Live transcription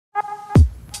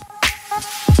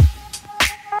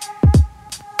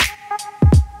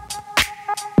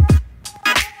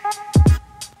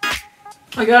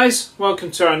Hi guys, welcome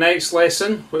to our next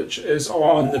lesson, which is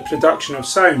on the production of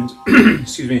sound,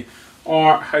 excuse me,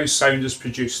 or how sound is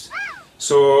produced.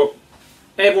 So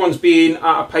everyone's been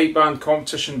at a pipe band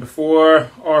competition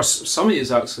before, or some of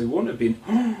you actually won't have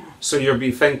been. So you'll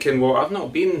be thinking, well, I've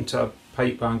not been to a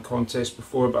pipe band contest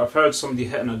before, but I've heard somebody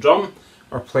hitting a drum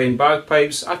or playing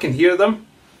bagpipes. I can hear them.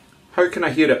 How can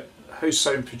I hear it? How's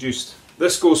sound produced?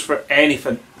 This goes for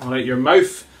anything, alright, your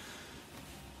mouth.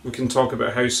 We can talk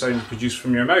about how sound is produced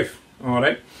from your mouth,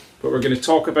 alright? But we're going to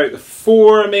talk about the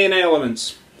four main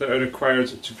elements that are required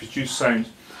to produce sound.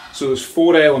 So there's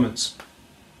four elements.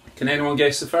 Can anyone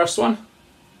guess the first one?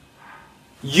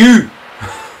 You!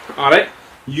 Alright?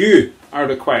 You are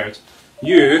required.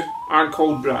 You aren't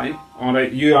called Brian,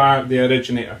 alright? You are the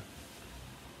originator.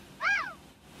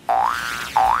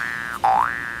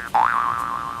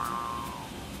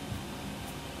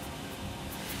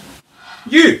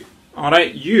 You!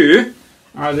 Alright, you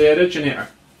are the originator.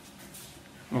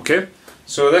 Okay,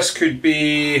 so this could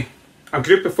be a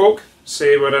group of folk,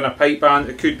 say we're in a pipe band,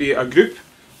 it could be a group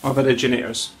of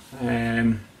originators.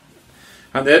 And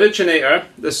the originator,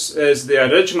 this is the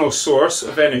original source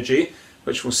of energy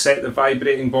which will set the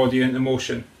vibrating body into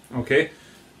motion. Okay,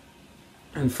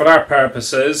 and for our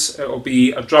purposes it will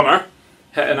be a drummer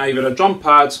hitting either a drum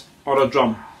pad or a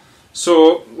drum.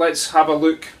 So let's have a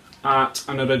look at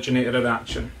an originator in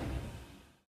action.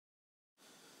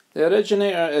 The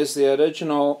originator is the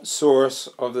original source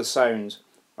of the sound,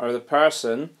 or the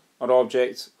person or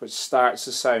object which starts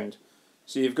the sound.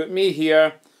 So you've got me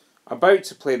here, about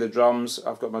to play the drums,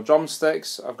 I've got my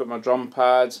drumsticks, I've got my drum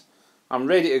pad, I'm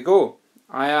ready to go.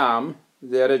 I am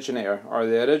the originator, or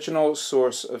the original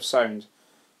source of sound.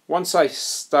 Once I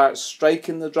start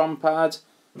striking the drum pad,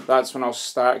 that's when I'll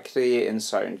start creating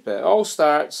sound. But it all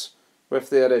starts with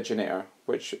the originator,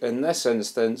 which in this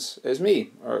instance is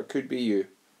me, or it could be you.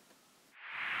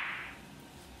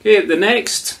 Okay, the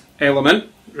next element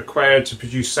required to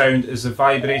produce sound is the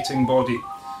vibrating body.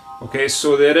 Okay,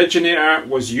 so the originator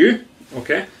was you,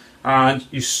 okay, and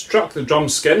you struck the drum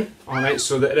skin, alright,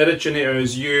 so the originator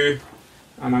is you,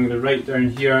 and I'm going to write down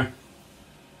here,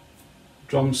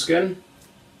 drum skin,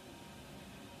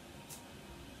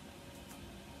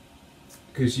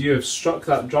 because you have struck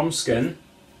that drum skin,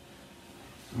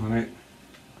 alright,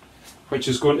 which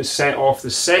is going to set off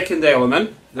the second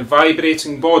element, the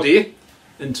vibrating body,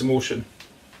 into motion.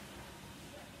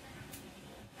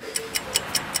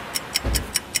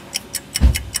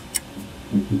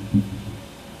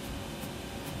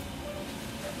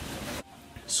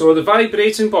 So the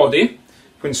vibrating body,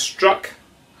 when struck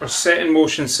or set in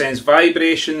motion, sends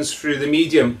vibrations through the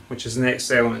medium, which is the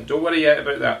next element. Don't worry yet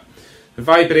about that. The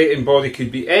vibrating body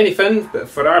could be anything, but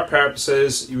for our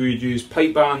purposes you would use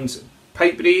pipe band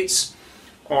pipe reeds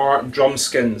or drum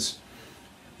skins.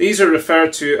 These are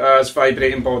referred to as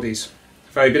vibrating bodies.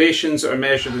 Vibrations are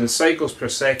measured in cycles per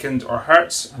second or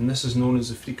hertz, and this is known as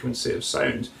the frequency of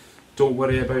sound. Don't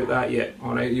worry about that yet,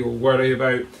 alright? You'll worry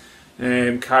about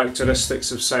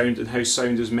characteristics of sound and how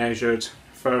sound is measured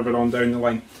further on down the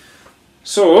line.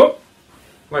 So,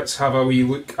 let's have a wee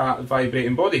look at the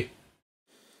vibrating body.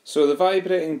 So the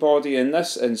vibrating body in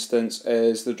this instance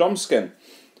is the drum skin.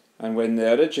 And when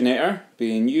the originator,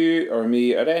 being you or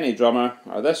me or any drummer,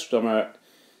 or this drummer,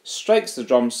 strikes the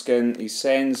drum skin, he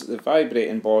sends the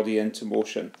vibrating body into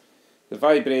motion. The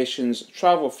vibrations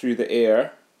travel through the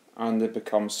air and they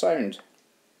become sound.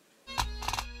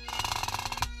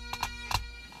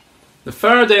 The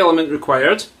third element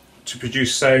required to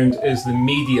produce sound is the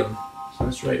medium. So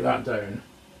let's write that down.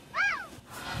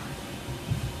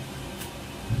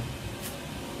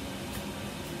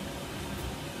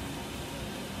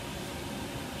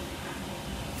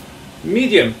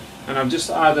 Medium, and I've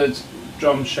just added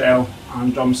drum shell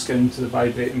and drum skin to the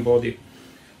vibrating body.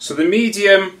 So the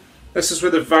medium, this is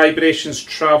where the vibrations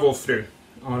travel through.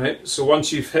 Alright, so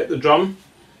once you've hit the drum,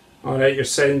 alright, you're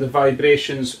sending the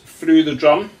vibrations through the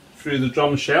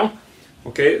drum shell.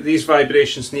 Okay, these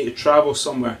vibrations need to travel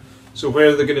somewhere. So where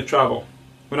are they going to travel?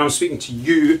 When I'm speaking to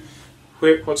you,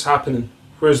 what's happening?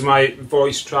 Where's my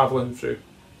voice travelling through?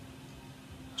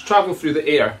 It's travelling through the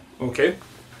air, okay?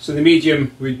 So the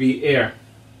medium would be air.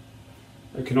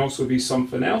 It can also be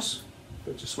something else,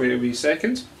 but just wait a wee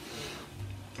second.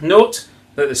 Note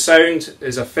that the sound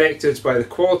is affected by the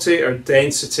quality or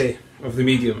density of the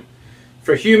medium.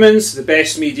 For humans, the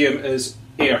best medium is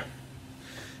air.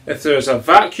 If there is a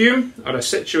vacuum or a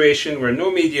situation where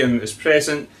no medium is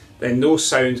present, then no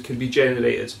sound can be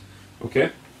generated.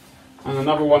 Okay? And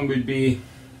another one would be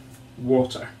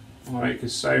water. Alright,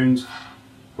 because sound,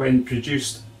 when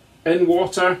produced in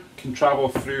water, can travel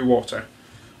through water.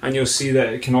 and you'll see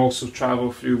that it can also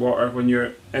travel through water when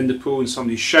you're in the pool and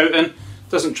somebody's shouting. It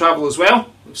doesn't travel as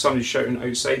well if somebody's shouting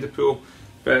outside the pool,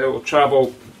 but it will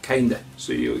travel kinda,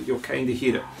 so you'll kinda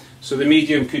hear it. So the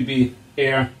medium could be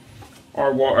air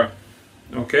or water,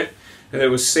 okay? And it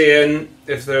was saying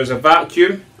if there's a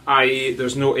vacuum, i.e.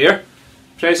 there's no air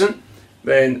present,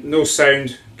 then no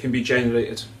sound can be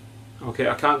generated. Okay,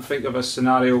 I can't think of a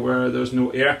scenario where there's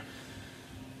no air.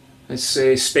 Let's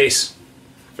say space.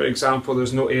 For example,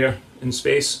 there's no air in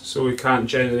space, so we can't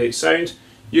generate sound.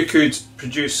 You could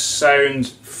produce sound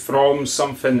from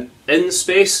something in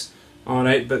space,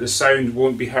 alright, but the sound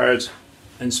won't be heard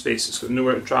in space. It's got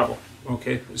nowhere to travel.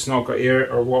 Okay, it's not got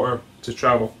air or water to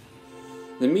travel.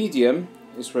 The medium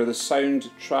is where the sound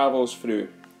travels through.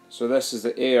 So this is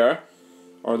the air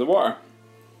or the water.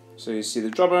 So you see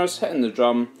the drummers hitting the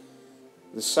drum.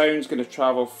 The sound's going to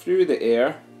travel through the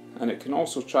air, and it can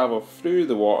also travel through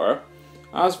the water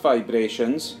as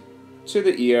vibrations to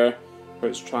the ear,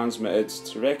 where it's transmitted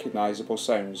to recognisable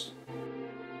sounds.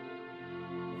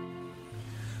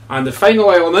 And the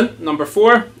final element, number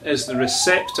 4, is the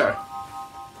receptor.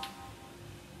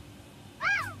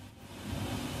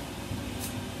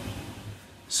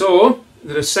 So,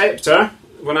 the receptor,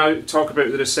 when I talk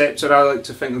about the receptor, I like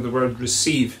to think of the word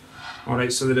receive.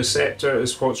 Alright, so the receptor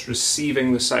is what's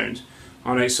receiving the sound.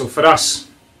 Alright, so for us,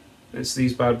 it's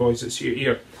these bad boys, it's your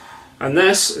ear. And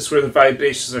this is where the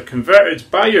vibrations are converted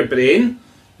by your brain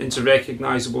into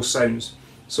recognisable sounds.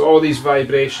 So all these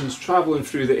vibrations travelling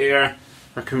through the air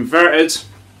are converted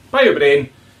by your brain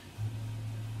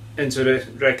into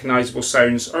recognisable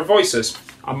sounds or voices.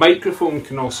 A microphone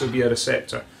can also be a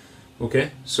receptor.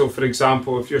 Okay, so for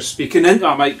example, if you're speaking into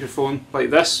a microphone like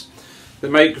this, the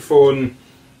microphone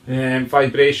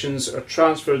vibrations are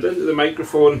transferred into the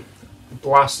microphone,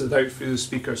 blasted out through the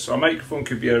speaker. So a microphone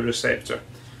could be a receptor.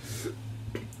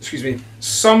 Excuse me.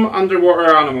 Some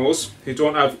underwater animals who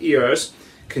don't have ears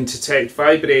can detect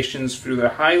vibrations through their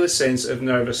highly sensitive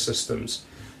nervous systems.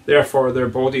 Therefore, their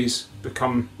bodies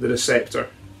become the receptor.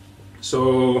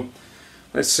 So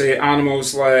let's say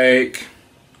animals like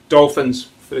dolphins,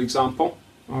 for example.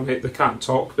 Alright, they can't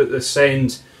talk, but they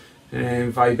send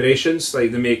vibrations,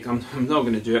 like they make, I'm not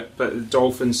going to do it, but the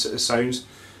dolphins sounds,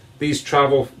 these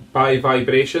travel by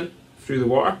vibration through the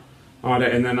water.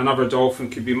 Alright, and then another dolphin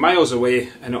could be miles away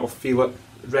and it'll feel it,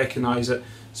 recognise it.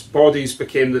 Its bodies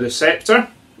became the receptor,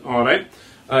 alright,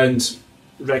 and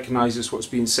recognises what's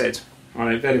being said.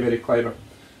 Alright, very, very clever.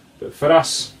 But for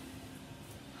us,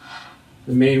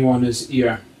 the main one is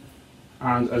ear.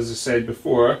 And as I said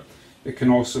before, it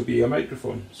can also be a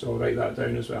microphone, so I'll write that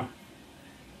down as well.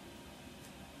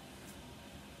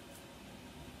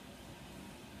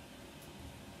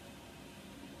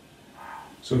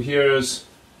 So here's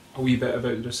a wee bit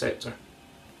about the receptor.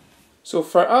 So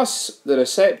for us, the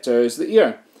receptor is the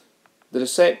ear. The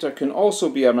receptor can also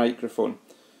be a microphone.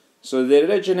 So the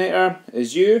originator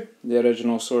is you, the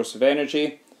original source of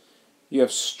energy. You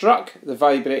have struck the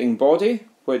vibrating body,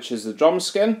 which is the drum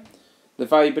skin. The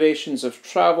vibrations have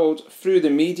travelled through the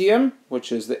medium,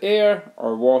 which is the air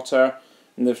or water,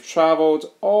 and they've travelled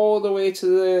all the way to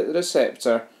the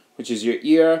receptor, which is your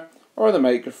ear or the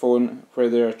microphone, where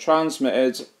they are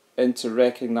transmitted into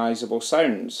recognisable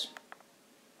sounds.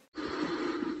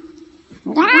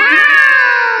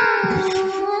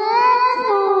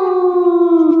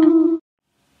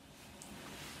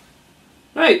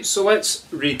 Right, so let's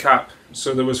recap.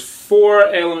 So there was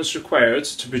 4 elements required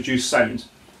to produce sound.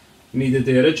 You needed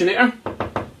the originator,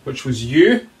 which was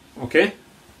you, okay?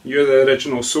 You're the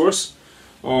original source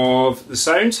of the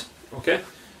sound, okay?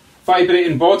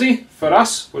 Vibrating body for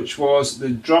us, which was the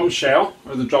drum shell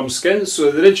or the drum skin.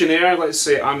 So the originator, let's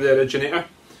say I'm the originator.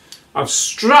 I've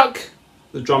struck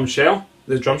the drum shell.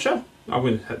 I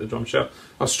wouldn't hit the drum shell.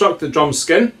 I've struck the drum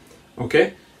skin,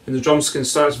 okay? And the drum skin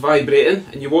starts vibrating,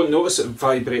 and you won't notice it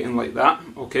vibrating like that,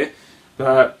 okay?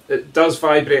 But it does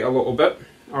vibrate a little bit,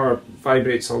 or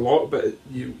vibrates a lot, but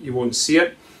you won't see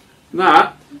it.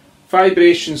 That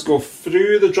vibrations go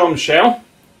through the drum shell,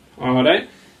 alright,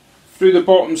 through the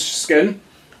bottom skin,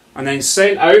 and then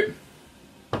sent out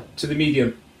to the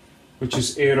medium, which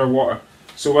is air or water.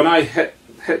 So when I hit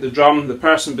the drum, the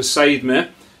person beside me,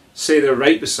 say they're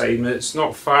right beside me, it's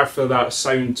not far for that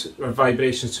sound or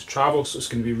vibrations to travel, so it's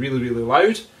going to be really, really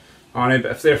loud. Alright,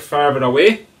 but if they're further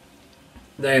away,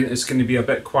 then it's going to be a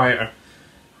bit quieter.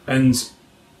 And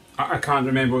I can't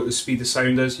remember what the speed of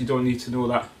sound is, you don't need to know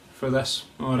that for this,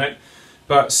 alright.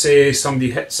 But say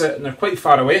somebody hits it and they're quite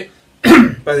far away,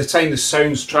 by the time the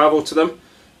sounds travel to them,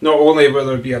 not only will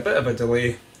there be a bit of a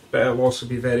delay, but it will also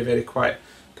be very, very quiet,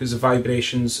 because the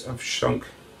vibrations have shrunk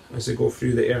as they go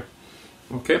through the air.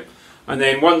 Okay, And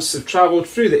then once they've travelled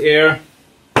through the air,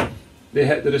 they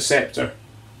hit the receptor,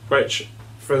 which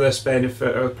for this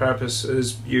benefit or purpose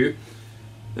is you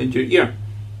and your ear.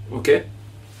 Okay?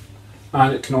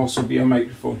 And it can also be a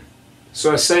microphone.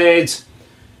 So I said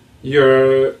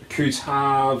you could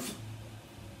have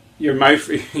your mouth,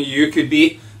 you could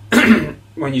be,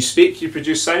 when you speak, you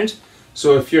produce sound.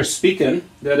 So if you're speaking,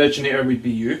 the originator would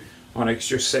be you, alright,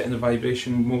 because you're setting the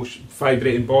vibration, motion,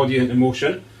 vibrating body into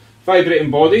motion.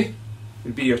 Vibrating body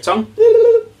would be your tongue,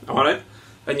 alright,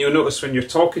 and you'll notice when you're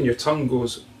talking, your tongue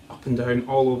goes up and down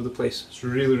all over the place. It's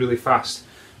really, really fast.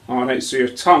 Alright, so your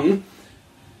tongue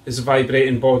is a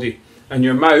vibrating body, and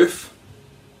your mouth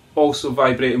also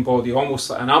vibrating body, almost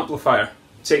like an amplifier,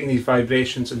 taking these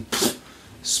vibrations and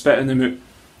spitting them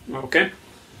out. Okay?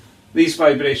 These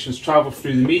vibrations travel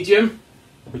through the medium,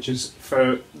 which is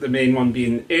for the main one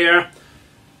being air,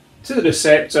 to the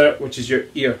receptor, which is your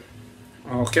ear.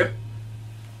 Okay?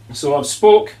 So I've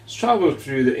spoke, it's travelled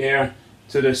through the air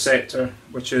to the receptor,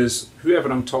 which is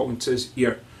whoever I'm talking to's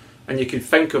ear. And you can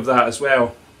think of that as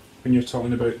well when you're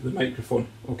talking about the microphone.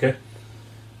 Okay?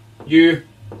 You,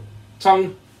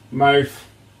 tongue, mouth,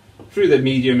 through the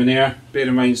medium and air. Bear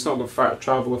in mind it's not got far to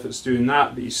travel if it's doing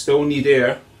that, but you still need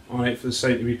air, alright, for the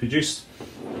sound to be produced.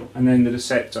 And then the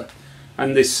receptor.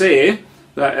 And they say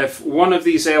that if one of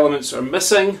these elements are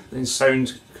missing, then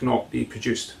sound cannot be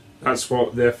produced. That's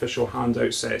what the official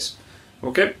handout says.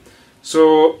 Okay,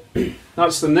 so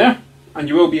that's them there, and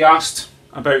you will be asked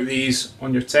about these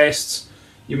on your tests.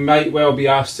 You might well be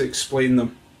asked to explain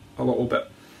them a little bit.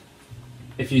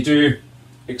 If you do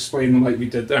explain them like we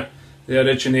did there, the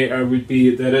originator would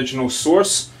be the original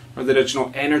source or the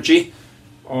original energy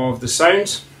of the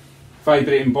sound.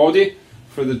 Vibrating body,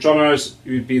 for the drummers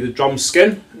it would be the drum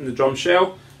skin and the drum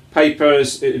shell.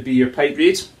 Pipers, it would be your pipe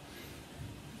reed.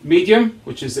 Medium,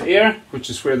 which is the air, which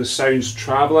is where the sound's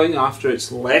travelling after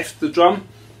it's left the drum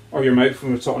or your mouth,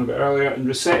 when we were talking about earlier. And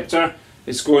receptor,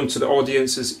 it's going to the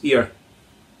audience's ear.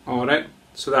 Alright,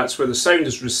 so that's where the sound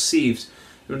is received.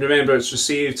 And remember, it's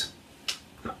received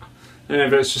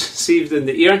in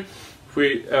the ear,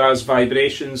 whereas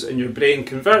vibrations, and your brain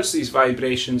converts these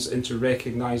vibrations into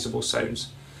recognisable sounds.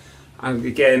 And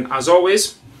again, as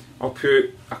always, I'll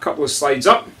put a couple of slides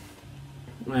up,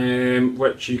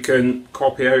 which you can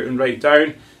copy out and write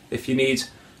down if you need.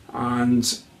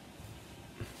 And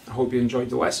I hope you enjoyed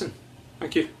the lesson.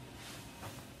 Thank you.